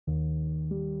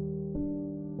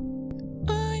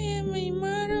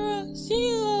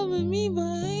but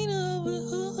I ain't know with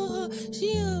her.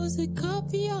 She was a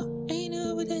copy, ain't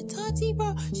know with that tati,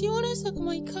 bro. She wanna suck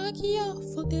my cocky,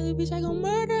 fuck that little bitch, I gon'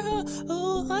 murder her.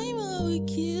 Oh, I'm in love with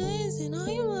killings, and I'm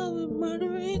in love with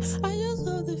murdering. I just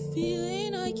love the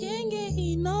feeling, I can't get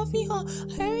enough,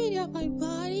 Hurry up my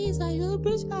bodies, like little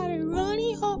bitch got it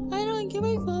running, I don't give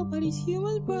a fuck about these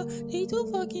humans, bro. They too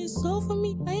fucking slow for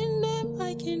me, and them,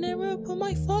 I can never put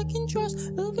my fucking trust.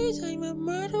 Little bitch, I'm a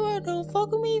murderer, don't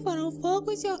fuck with me if I don't fuck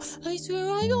with y'all. I swear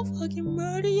I gon' fucking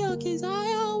murder y'all, cause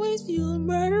I always feel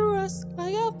murderous.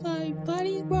 I got 5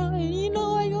 bodies, bro, and you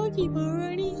know I gon' keep on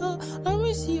running, I'm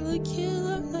a serial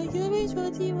killer, like a bitch,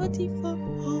 what the fuck,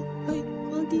 like,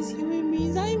 fuck these human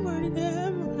beings, I murder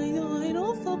them, I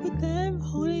don't fuck with them,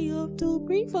 holding up 2,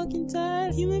 3 fucking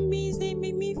times. Human beings, they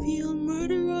make me feel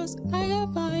murderous. I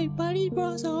got 5 bodies,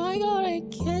 bro, so I gotta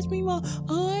catch me more.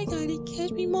 Oh, I gotta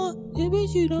catch me more. This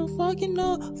bitch, you don't fucking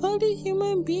know. Fuck these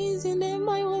human beings, and them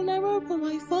I will never put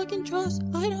my fucking trust.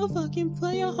 I don't fucking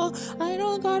play a hoe. I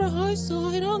don't got a heart, so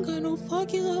I don't got no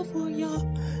fucking love for y'all.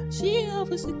 She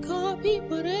offers a copy,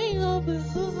 but I ain't love with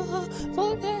her.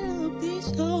 Fuck that little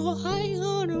bitch, no. I ain't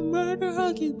gonna murder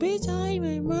her, cause bitch, I'm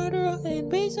a murderer, and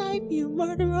bitch, I feel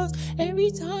murderous. Every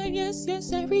time, yes,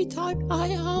 every time,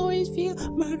 I always feel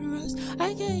murderous.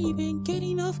 I can't even get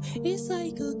enough, it's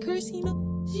like a curse, She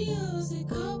was a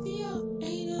copy,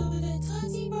 ain't over that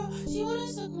tati, bro. She wanna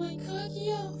suck my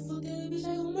cocky, fuck that bitch,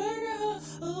 I gon' murder her.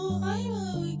 Oh,